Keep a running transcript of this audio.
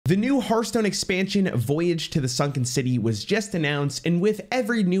The new Hearthstone expansion, Voyage to the Sunken City, was just announced, and with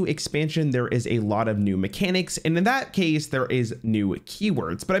every new expansion, there is a lot of new mechanics, and in that case, there is new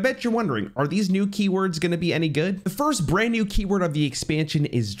keywords. But I bet you're wondering, are these new keywords going to be any good? The first brand new keyword of the expansion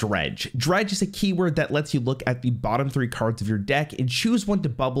is Dredge. Dredge is a keyword that lets you look at the bottom 3 cards of your deck and choose one to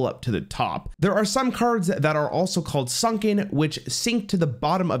bubble up to the top. There are some cards that are also called Sunken, which sink to the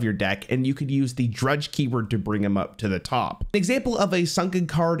bottom of your deck, and you could use the Dredge keyword to bring them up to the top. An example of a Sunken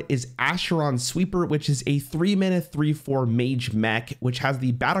card is Rarran Sweeper, which is a 3-mana 3/4 mage mech, which has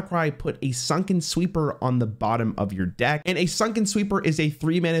the battle cry, put a Sunken Sweeper on the bottom of your deck. And a Sunken Sweeper is a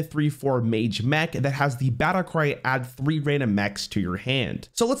 3-mana 3/4 mage mech that has the battle cry, add 3 random mechs to your hand.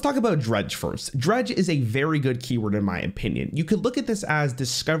 So let's talk about Dredge first. Dredge is a very good keyword in my opinion. You could look at this as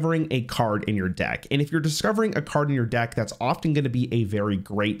discovering a card in your deck. And if you're discovering a card in your deck, that's often going to be a very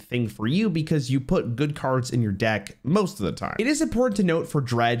great thing for you because you put good cards in your deck most of the time. It is important to note for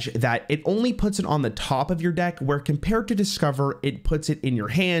Dredge that it only puts it on the top of your deck, where compared to Discover, it puts it in your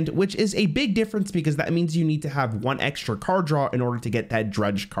hand, which is a big difference because that means you need to have 1 extra card draw in order to get that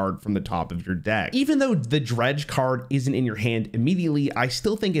Dredge card from the top of your deck. Even though the Dredge card isn't in your hand immediately, I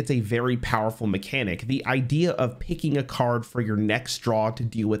still think it's a very powerful mechanic. The idea of picking a card for your next draw to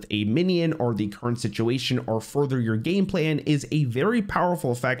deal with a minion or the current situation or further your game plan is a very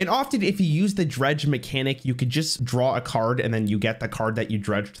powerful effect. And often if you use the Dredge mechanic, you could just draw a card and then you get the card that you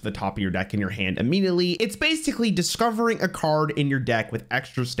dredge to the top of your deck in your hand immediately. It's basically discovering a card in your deck with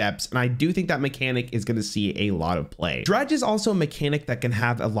extra steps, and I do think that mechanic is going to see a lot of play. Dredge is also a mechanic that can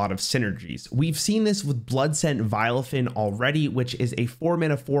have a lot of synergies. We've seen this with Bloodscent Vilefin already, which is a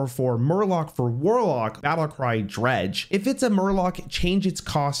 4-mana 4/4 Murloc for Warlock, Battlecry Dredge. If it's a Murloc, change its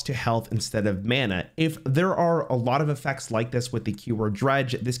cost to health instead of mana. If there are a lot of effects like this with the keyword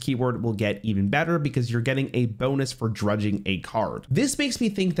Dredge, this keyword will get even better because you're getting a bonus for dredging a card. This makes me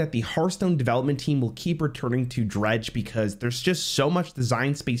think that the Hearthstone development team will keep returning to Dredge because there's just so much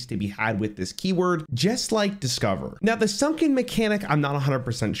design space to be had with this keyword, just like Discover. Now, the Sunken mechanic, I'm not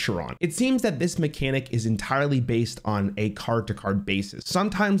 100% sure on. It seems that this mechanic is entirely based on a card-to-card basis.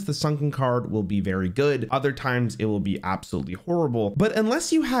 Sometimes the Sunken card will be very good, other times it will be absolutely horrible. But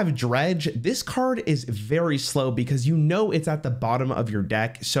unless you have Dredge, this card is very slow because you know it's at the bottom of your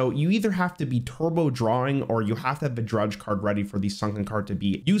deck, so you either have to be turbo drawing or you have to have the Dredge card ready for the Sunken card to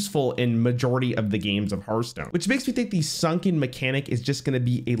be useful in majority of the games of Hearthstone, which makes me think the Sunken mechanic is just going to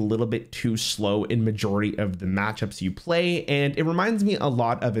be a little bit too slow in majority of the matchups you play. And it reminds me a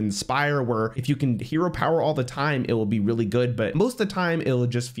lot of Inspire, where if you can hero power all the time, it will be really good, but most of the time it'll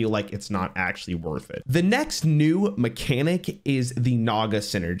just feel like it's not actually worth it. The next new mechanic is the Naga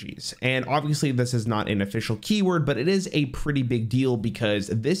synergies. And obviously this is not an official keyword, but it is a pretty big deal because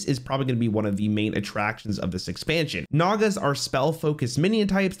this is probably going to be one of the main attractions of this expansion. Nagas are spell focused minion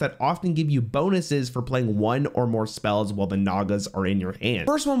types that often give you bonuses for playing 1 or more spells while the Nagas are in your hand.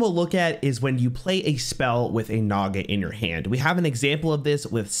 First one we'll look at is when you play a spell with a Naga in your hand. We have an example of this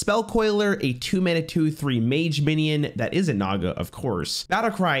with Spell Coiler, a 2-mana 2/3 mage minion that is a Naga, of course.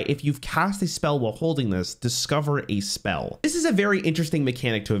 Battlecry, if you've cast a spell while holding this, discover a spell. This is a very interesting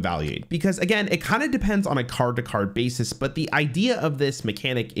mechanic to evaluate because again, it kind of depends on a card-to-card basis, but the idea of this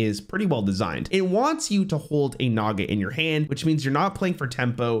mechanic is pretty well designed. It wants you to hold a Naga in your hand, which means you're not playing for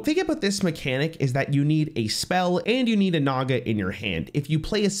tempo. Think about this mechanic is that you need a spell and you need a Naga in your hand. If you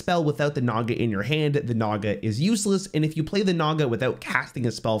play a spell without the Naga in your hand, the Naga is useless, and if you play the Naga without casting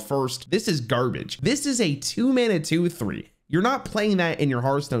a spell first, this is garbage. This is a 2-mana 2/3. You're not playing that in your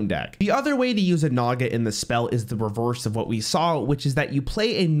Hearthstone deck. The other way to use a Naga in the spell is the reverse of what we saw, which is that you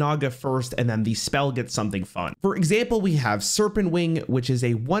play a Naga first and then the spell gets something fun. For example, we have Serpent Wing, which is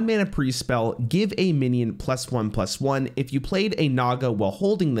a 1-mana pre-spell, give a minion +1/+1. If you played a Naga while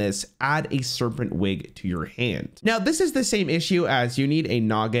holding this, add a Serpent Wing to your hand. Now, this is the same issue as you need a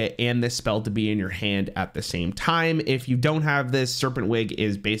Naga and this spell to be in your hand at the same time. If you don't have this, Serpent Wing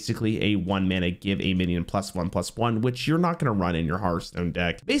is basically a 1-mana give a minion +1/+1, which you're not going to run in your Hearthstone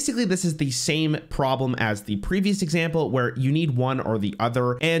deck. Basically, this is the same problem as the previous example where you need one or the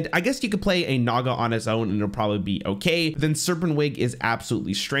other. And I guess you could play a Naga on its own and it'll probably be okay. But then Serpent Wing is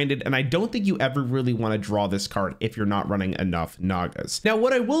absolutely stranded. And I don't think you ever really want to draw this card if you're not running enough Nagas. Now,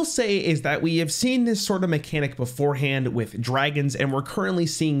 what I will say is that we have seen this sort of mechanic beforehand with dragons, and we're currently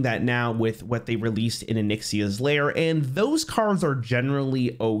seeing that now with what they released in Onyxia's Lair. And those cards are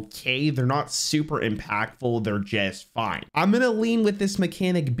generally okay. They're not super impactful. They're just fine. I'm going to lean with this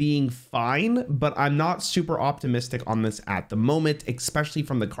mechanic being fine, but I'm not super optimistic on this at the moment, especially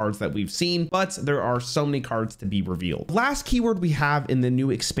from the cards that we've seen, but there are so many cards to be revealed. The last keyword we have in the new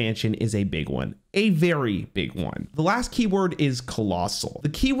expansion is a big one. a very big one. The last keyword is Colossal. The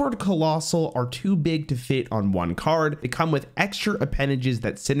keyword Colossal are too big to fit on one card. They come with extra appendages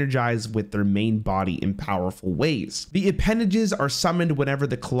that synergize with their main body in powerful ways. The appendages are summoned whenever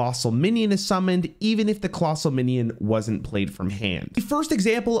the Colossal minion is summoned, even if the Colossal minion wasn't played from hand. The first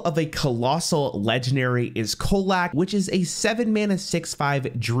example of a Colossal legendary is Colossal, which is a 7-mana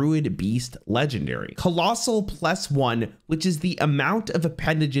 6/5 Druid Beast legendary. Colossal +1, which is the amount of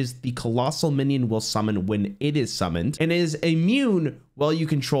appendages the Colossal minion will summon when it is summoned, and is immune while you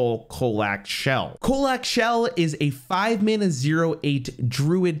control Colossal Shell. Colossal Shell is a 5-mana 0/8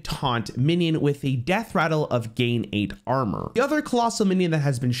 Druid Taunt minion with a death rattle of gain 8 armor. The other Colossal minion that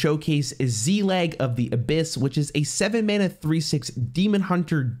has been showcased is Zelag of the Abyss, which is a 7-mana 3/6 Demon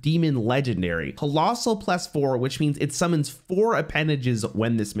Hunter Demon legendary. Colossal +4, which means it summons 4 appendages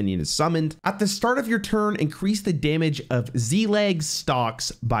when this minion is summoned. At the start of your turn, increase the damage of Zelag's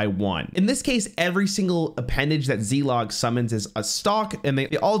stocks by 1. In this case, every single appendage that Zelag summons is a stock, and they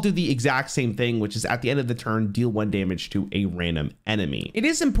all do the exact same thing, which is at the end of the turn, deal 1 damage to a random enemy. It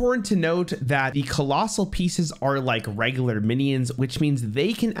is important to note that the Colossal pieces are like regular minions, which means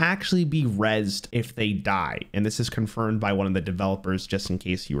they can actually be rezzed if they die. And this is confirmed by one of the developers, just in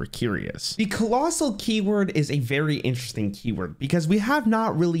case you were curious. The Colossal keyword is a very interesting keyword because we have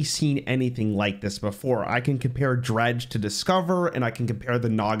not really seen anything like this before. I can compare Dredge to Discover, and I can compare the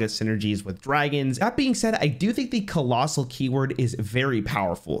Naga synergies with dragons. That being said, I do think the Colossal keyword is very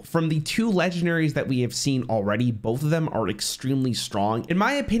powerful. From the 2 legendaries that we have seen already, both of them are extremely strong. In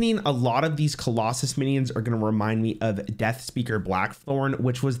my opinion, a lot of these Colossus minions are going to remind me of Deathspeaker Blackthorn,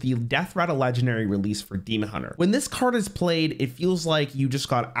 which was the Death Rattle legendary release for Demon Hunter. When this card is played, it feels like you just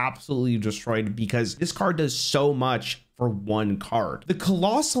got absolutely destroyed because this card does so much for 1 card. The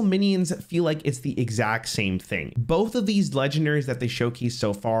Colossal minions feel like it's the exact same thing. Both of these legendaries that they showcased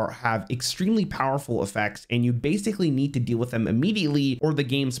so far have extremely powerful effects, and you basically need to deal with them immediately or the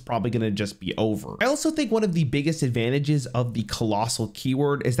game's probably gonna just be over. I also think one of the biggest advantages of the Colossal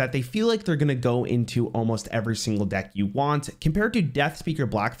keyword is that they feel like they're gonna go into almost every single deck you want. Compared to Deathspeaker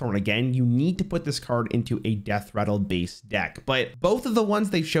Blackthorn, again, you need to put this card into a Death Rattle based deck, but both of the ones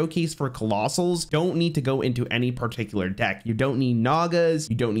they showcased for Colossals don't need to go into any particular deck. You don't need Nagas,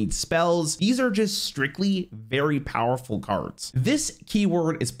 you don't need spells. These are just strictly very powerful cards. This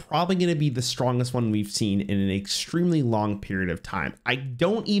keyword is probably going to be the strongest one we've seen in an extremely long period of time. I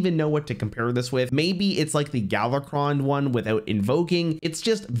don't even know what to compare this with. Maybe it's like the Galakrond one without invoking. It's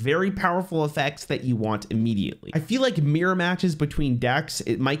just very powerful effects that you want immediately. I feel like mirror matches between decks,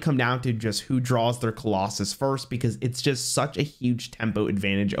 it might come down to just who draws their Colossus first, because it's just such a huge tempo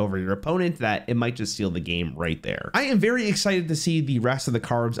advantage over your opponent that it might just seal the game right there. I am very excited to see the rest of the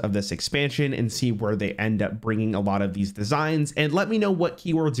cards of this expansion and see where they end up bringing a lot of these designs, and let me know what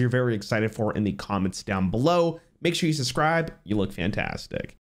keywords you're very excited for in the comments down below. Make sure you subscribe. You look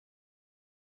fantastic.